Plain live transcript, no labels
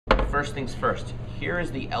first things first. Here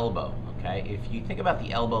is the elbow, okay? If you think about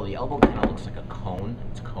the elbow kind of looks like a cone.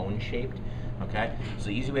 It's cone shaped, okay? So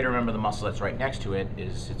the easy way to remember the muscle that's right next to it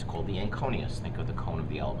is it's called the anconeus. Think of the cone of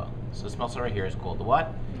the elbow. So this muscle right here is called the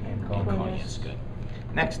what? Anconeus. Good.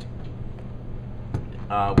 Next,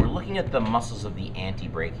 we're looking at the muscles of the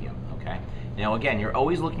antebrachium, okay? Now again, you're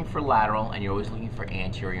always looking for lateral and you're always looking for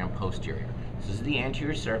anterior and posterior. So this is the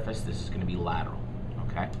anterior surface, this is going to be lateral,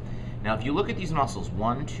 okay? Now if you look at these muscles,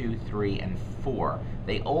 1, 2, 3, and 4,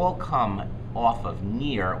 they all come off of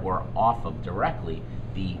near or off of directly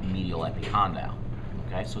the medial epicondyle,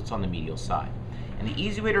 okay? So it's on the medial side. And the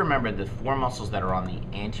easy way to remember the 4 muscles that are on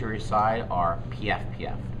the anterior side are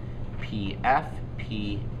pfpf.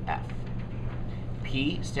 pfpf.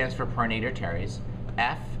 P stands for pronator teres,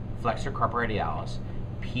 F flexor carpi radialis,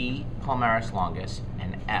 P palmaris longus,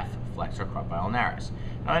 and F flexor carpi ulnaris.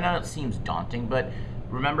 Now I know it seems daunting, but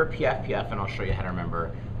remember pfpf, and I'll show you how to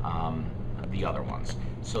remember the other ones.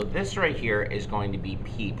 So this right here is going to be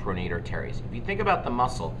P, pronator teres. If you think about the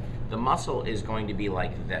muscle is going to be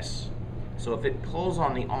like this. So if it pulls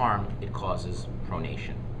on the arm, it causes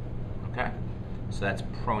pronation, okay? So that's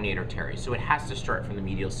pronator teres. So it has to start from the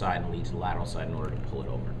medial side and lead to the lateral side in order to pull it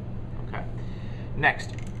over, okay?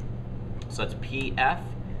 Next, so that's PF,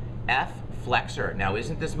 F, flexor. Now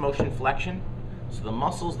isn't this motion flexion? So the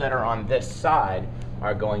muscles that are on this side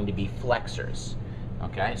are going to be flexors,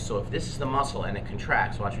 okay? So if this is the muscle and it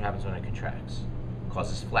contracts, watch what happens when it contracts. It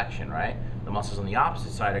causes flexion, right? The muscles on the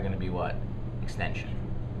opposite side are going to be what? Extension.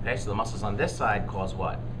 Okay, so the muscles on this side cause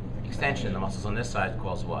what? Extension. The muscles on this side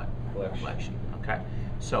cause what? Flexion. Okay,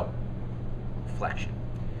 so flexion.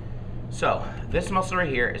 So this muscle right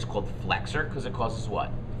here is called flexor because it causes what?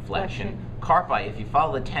 Flexion. Carpi, if you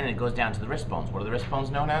follow the tendon, it goes down to the wrist bones. What are the wrist bones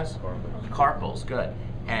known as? Carpals. Good.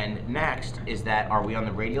 And next is that, are we on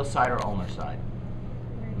the radial side or ulnar side?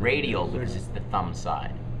 Radial, because it's the thumb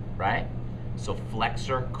side, right? So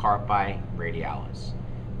flexor carpi radialis.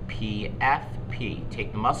 PFP.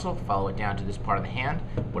 Take the muscle, follow it down to this part of the hand.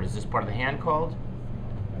 What is this part of the hand called?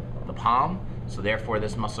 The palm. So therefore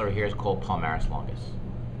this muscle right here is called palmaris longus.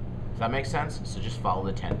 Does that make sense? So just follow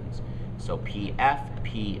the tendons. So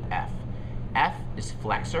PFPF. F is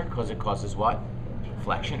flexor because it causes what?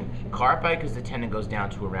 Flexion. Carpi because the tendon goes down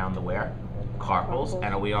to around the where? Carpals.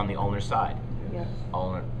 And are we on the ulnar side? Yes.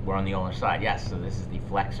 We're on the ulnar side, yes. So this is the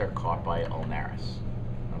flexor carpi ulnaris.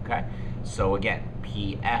 Okay? So again,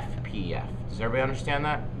 PFPF. Does everybody understand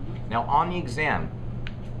that? Now on the exam,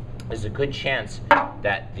 there's a good chance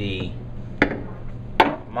that the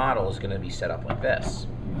model is going to be set up like this.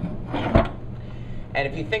 And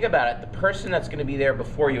if you think about it, the person that's going to be there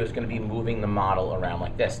before you is going to be moving the model around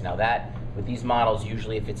like this. Now that, with these models,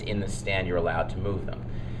 usually if it's in the stand, you're allowed to move them.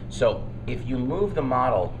 So if you move the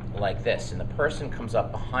model like this and the person comes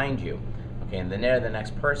up behind you, okay, and then they're the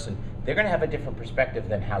next person, they're going to have a different perspective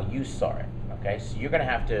than how you saw it, okay? So you're going to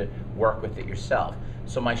have to work with it yourself.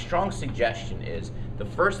 So my strong suggestion is the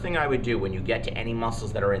first thing I would do when you get to any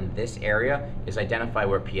muscles that are in this area is identify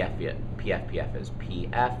where PFPF is.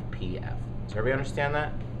 PFPF. Does everybody understand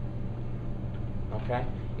that? Okay?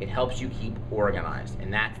 It helps you keep organized,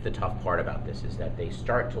 and that's the tough part about this, is that they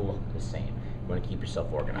start to look the same. You want to keep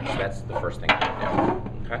yourself organized. So that's the first thing you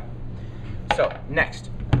do. Okay? So next,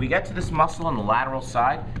 we get to this muscle on the lateral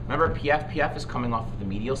side. Remember, PFPF is coming off of the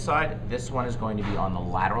medial side. This one is going to be on the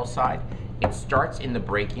lateral side. It starts in the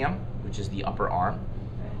brachium, which is the upper arm,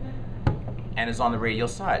 and is on the radial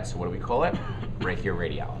side. So what do we call it?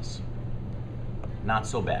 Brachioradialis. Not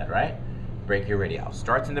so bad, right? Brachioradialis.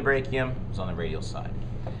 Starts in the brachium, is on the radial side.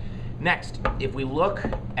 Next, if we look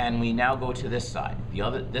and we now go to this side,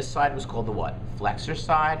 this side was called the what? Flexor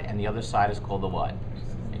side, and the other side is called the what?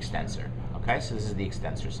 Extensor. Okay, so this is the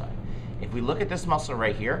extensor side. If we look at this muscle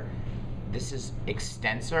right here, this is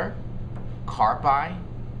extensor carpi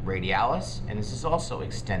radialis, and this is also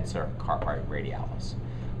extensor carpi radialis.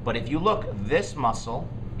 But if you look, this muscle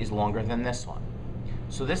is longer than this one.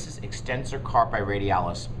 So this is extensor carpi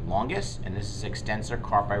radialis longus, and this is extensor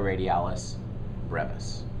carpi radialis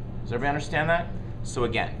brevis. Does everybody understand that? So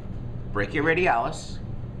again, brachioradialis,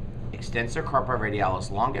 extensor carpi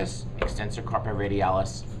radialis longus, extensor carpi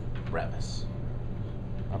radialis brevis.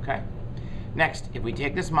 Okay? Next, if we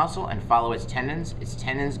take this muscle and follow its tendons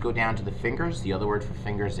go down to the fingers. The other word for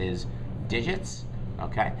fingers is digits.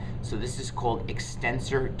 Okay? So this is called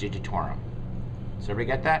extensor digitorum. So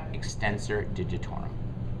everybody get that? Extensor digitorum.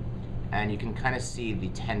 And you can kind of see the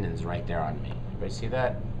tendons right there on me. Everybody see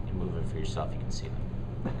that? You move it for yourself, you can see them.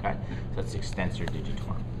 Okay? So that's extensor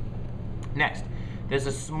digitorum. Next, there's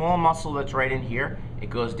a small muscle that's right in here.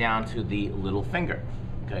 It goes down to the little finger.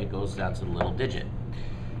 Okay? It goes down to the little digit.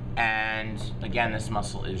 And again, this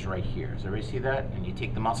muscle is right here. Does everybody see that? And you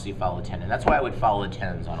take the muscle, you follow the tendon. That's why I would follow the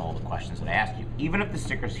tendons on all the questions that I ask you. Even if the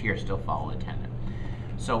sticker's here, still follow the tendon.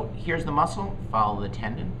 So here's the muscle, follow the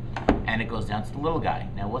tendon, and it goes down to the little guy.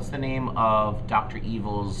 Now, what's the name of Dr.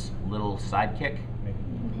 Evil's little sidekick?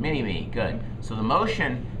 Mini-me, good. So the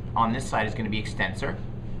motion on this side is going to be extensor,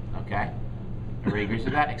 okay? Everybody agrees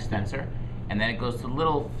with that? Extensor. And then it goes to the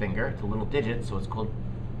little finger, to the little digit, so it's called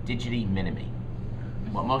digiti minimi.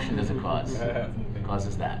 What motion does it cause? It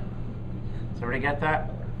causes that. Does everybody get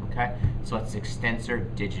that? Okay? So it's extensor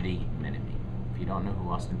digiti minimi. If you don't know who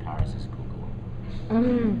Austin Powers is, Google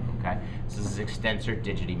him. Okay? So this is extensor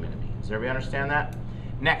digiti minimi. Does everybody understand that?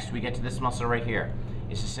 Next, we get to this muscle right here.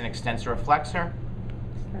 Is this an extensor or flexor?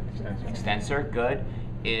 Extensor, good.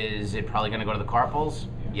 Is it probably going to go to the carpals?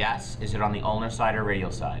 Yes. Is it on the ulnar side or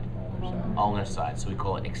radial side? Ulnar side. So we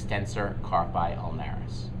call it extensor carpi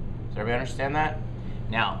ulnaris. Does everybody understand that?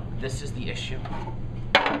 Now, this is the issue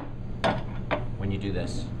when you do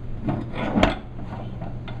this.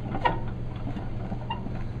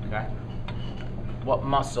 Okay? What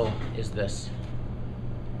muscle is this?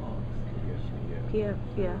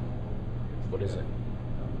 pfpf. What is it?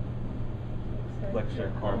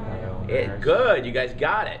 Flexor carpi ulnaris. Good, you guys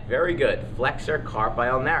got it. Very good. Flexor carpi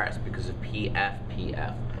ulnaris because of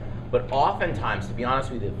pfpf. But oftentimes, to be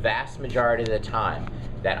honest with you, the vast majority of the time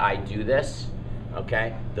that I do this,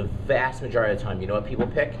 okay, the vast majority of the time, you know what people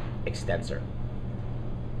pick? Extensor.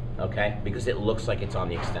 Okay? Because it looks like it's on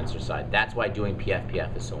the extensor side. That's why doing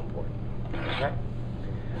pfpf is so important. Okay?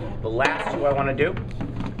 The last two I want to do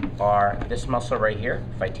are this muscle right here.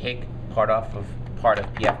 If I take part of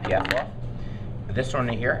pfpf off, this one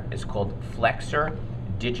right here is called flexor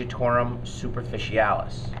digitorum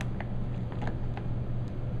superficialis.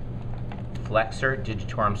 Flexor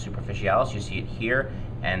digitorum superficialis. You see it here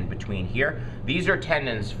and between here. These are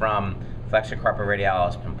tendons from flexor carpi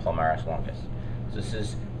radialis and palmaris longus. So this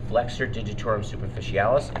is flexor digitorum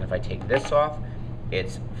superficialis, and if I take this off,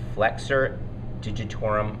 it's flexor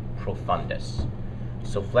digitorum profundus.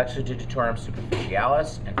 So flexor digitorum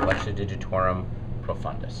superficialis and flexor digitorum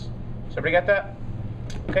profundus. So everybody got that?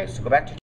 Okay, so go back to